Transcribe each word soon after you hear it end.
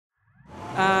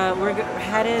we're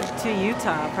headed to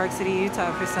Utah, Park City,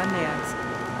 Utah for Sundance.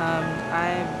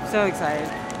 I'm so excited,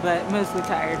 but mostly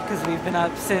tired because we've been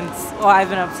up since, well, I've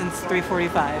been up since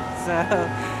 3:45. So,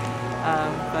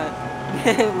 but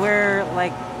we're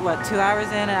like, what, 2 hours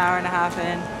in, an hour and a half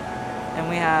in, and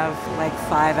we have like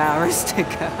 5 hours to go.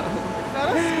 Is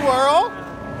that a squirrel?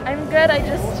 I'm good. I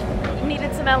just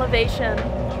needed some elevation.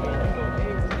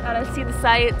 Gotta see the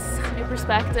sights, new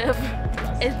perspective.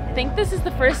 I think this is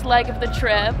the first leg of the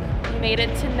trip. We made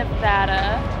it to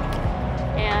Nevada,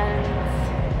 and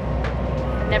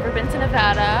never been to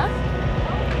Nevada.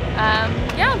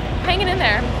 Yeah, hanging in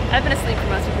there. I've been asleep for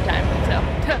most of the time, so.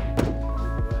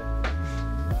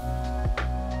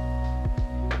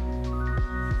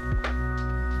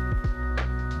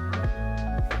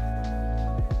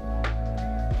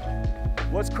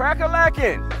 What's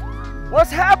crack-a-lackin'?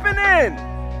 What's happening?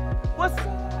 What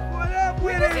up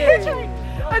with it?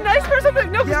 A nice person, but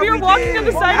no, because we were walking on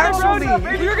the side of the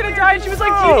road. We were gonna die, and she was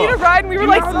like, "Do you need a ride?" And we were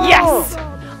like, "Yes."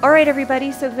 All right,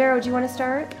 everybody. So Vero, do you want to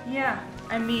start? Yeah.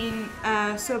 I mean,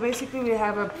 so basically we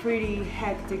have a pretty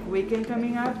hectic weekend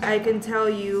coming up. I can tell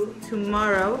you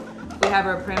tomorrow we have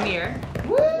our premiere.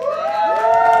 Woo!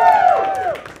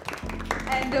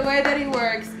 And the way that it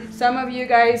works, some of you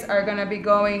guys are gonna be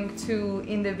going to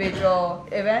individual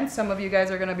events. Some of you guys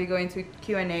are gonna be going to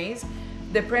Q&As.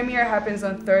 The premiere happens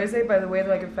on Thursday. By the way,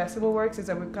 like a festival works is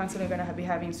that we're constantly gonna be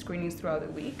having screenings throughout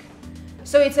the week.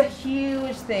 So it's a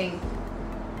huge thing.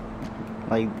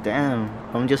 Like, damn,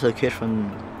 I'm just a kid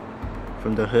from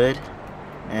the hood,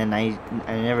 and I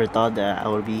never thought that I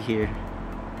would be here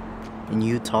in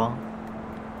Utah.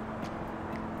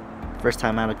 First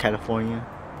time out of California,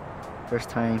 first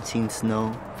time seeing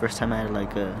snow, first time out of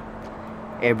like a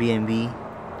Airbnb.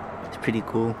 It's pretty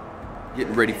cool.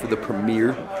 Getting ready for the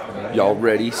premiere. Y'all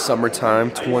ready?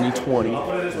 Summertime 2020.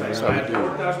 That's how we do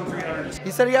it.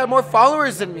 He said he had more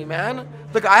followers than me, man.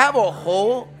 Look, I have a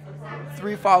whole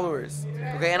 3 followers.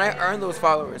 Okay, and I earned those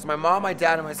followers. My mom, my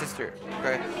dad, and my sister.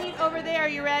 Okay. Over there, are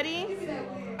you ready?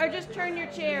 Or just turn your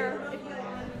chair.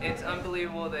 It's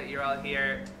unbelievable that you're all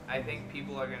here. I think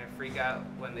people are gonna freak out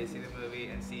when they see the movie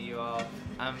and see you all.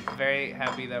 I'm very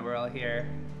happy that we're all here.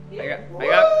 I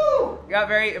got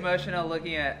very emotional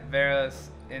looking at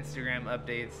Vero's Instagram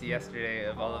updates yesterday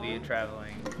of all of you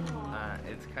traveling.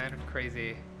 It's kind of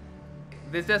crazy.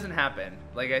 This doesn't happen.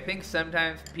 Like, I think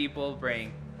sometimes people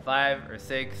bring 5 or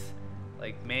 6,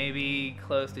 like maybe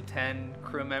close to 10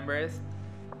 crew members,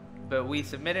 but we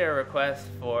submitted a request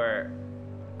for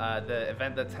the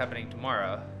event that's happening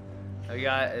tomorrow. We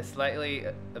got a slightly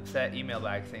upset email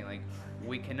back saying, like,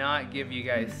 we cannot give you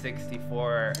guys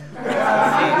 64 seats.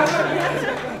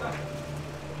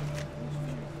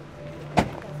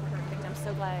 I'm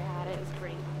so glad I had it. It was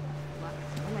great.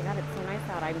 Oh my God, it's so nice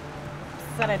out. I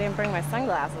said I didn't bring my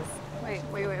sunglasses. Wait.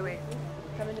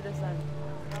 Come into the sun.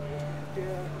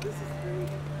 Yeah, this is great.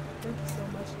 Thank you so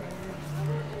much,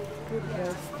 Diane. Good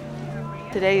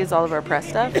guest. Today is all of our press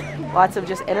stuff. Lots of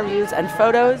just interviews and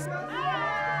photos.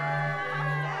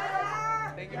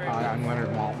 I'm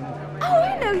Leonard Malton. Oh,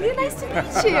 I know you. Nice to meet you.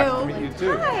 Nice to meet you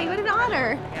too. Hi, what an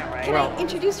honor. Can I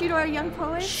introduce you to our young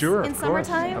poets? Sure, in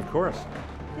summertime? Of course.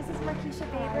 This is Markeisha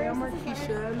Babers. I'm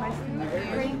Markeisha. Nice to meet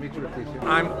you. Great. Meet you,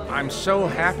 Markeisha. I'm so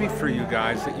happy for you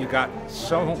guys that you got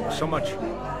so much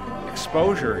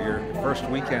exposure your first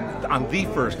weekend, on the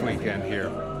first weekend here.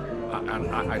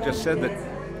 I just said that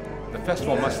the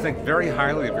festival must think very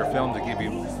highly of your film to give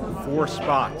you 4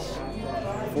 spots,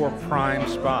 4 prime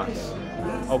spots,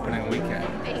 opening weekend.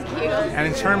 Thank you. And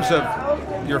in terms of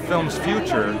your film's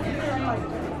future,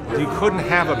 you couldn't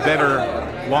have a better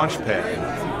launch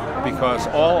pad, because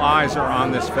all eyes are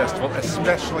on this festival,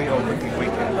 especially opening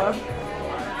weekend.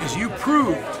 Because you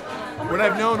proved what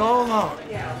I've known all along.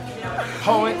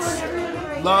 Poets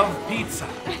love pizza.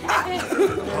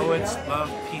 Poets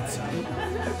love pizza.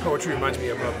 Poetry reminds me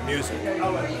of music.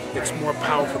 It's more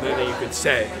powerful than anything you could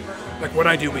say. Like what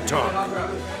I do, we talk.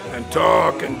 And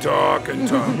talk and talk and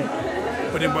talk.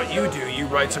 But in what you do, you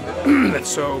write something that's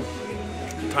so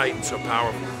tight and so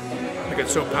powerful. Like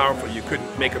it's so powerful you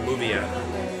couldn't make a movie out of it.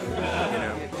 You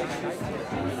know?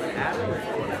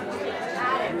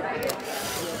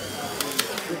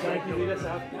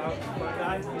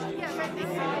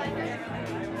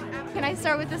 Can I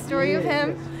start with the story of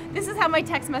him? This is how my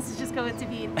text messages go into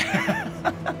beat.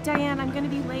 Diane, I'm gonna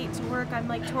be late to work. I'm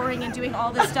like touring and doing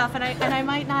all this stuff, and I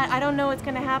might not. I don't know what's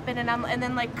gonna happen. And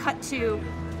then like cut to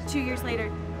 2 years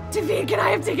later. David, can I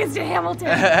have tickets to Hamilton?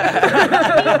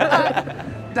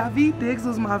 David Diggs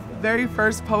was my very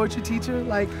first poetry teacher,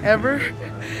 like, ever.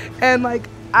 And, like,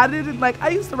 I didn't like, I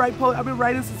used to write poetry. I've been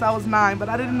writing since I was 9, but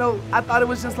I didn't know, I thought it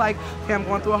was just like, okay, I'm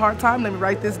going through a hard time, let me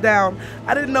write this down.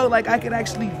 I didn't know like I could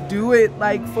actually do it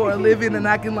like for a living and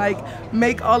I can like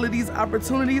make all of these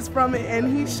opportunities from it.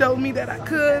 And he showed me that I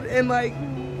could, and like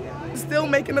still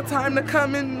making the time to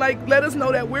come and like let us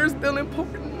know that we're still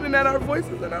important and that our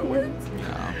voices and our words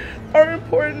are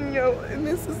important, yo. And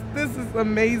this is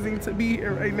amazing to be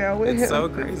here right now with him. It's so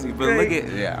crazy, but look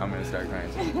at, I'm gonna start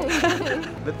crying.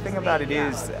 The thing about it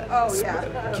is,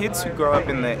 kids who grow up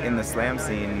in the slam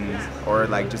scene or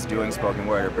like just doing spoken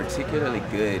word are particularly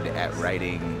good at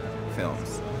writing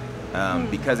films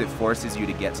because it forces you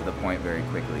to get to the point very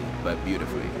quickly, but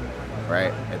beautifully.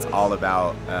 Right? It's all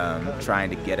about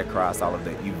trying to get across all of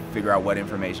the, you figure out what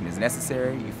information is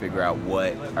necessary, you figure out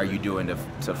what are you doing to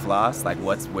floss, like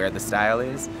where the style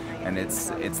is, and it's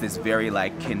this very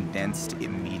like condensed,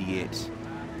 immediate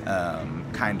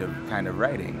kind of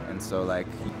writing. And so like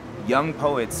young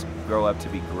poets grow up to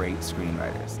be great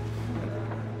screenwriters.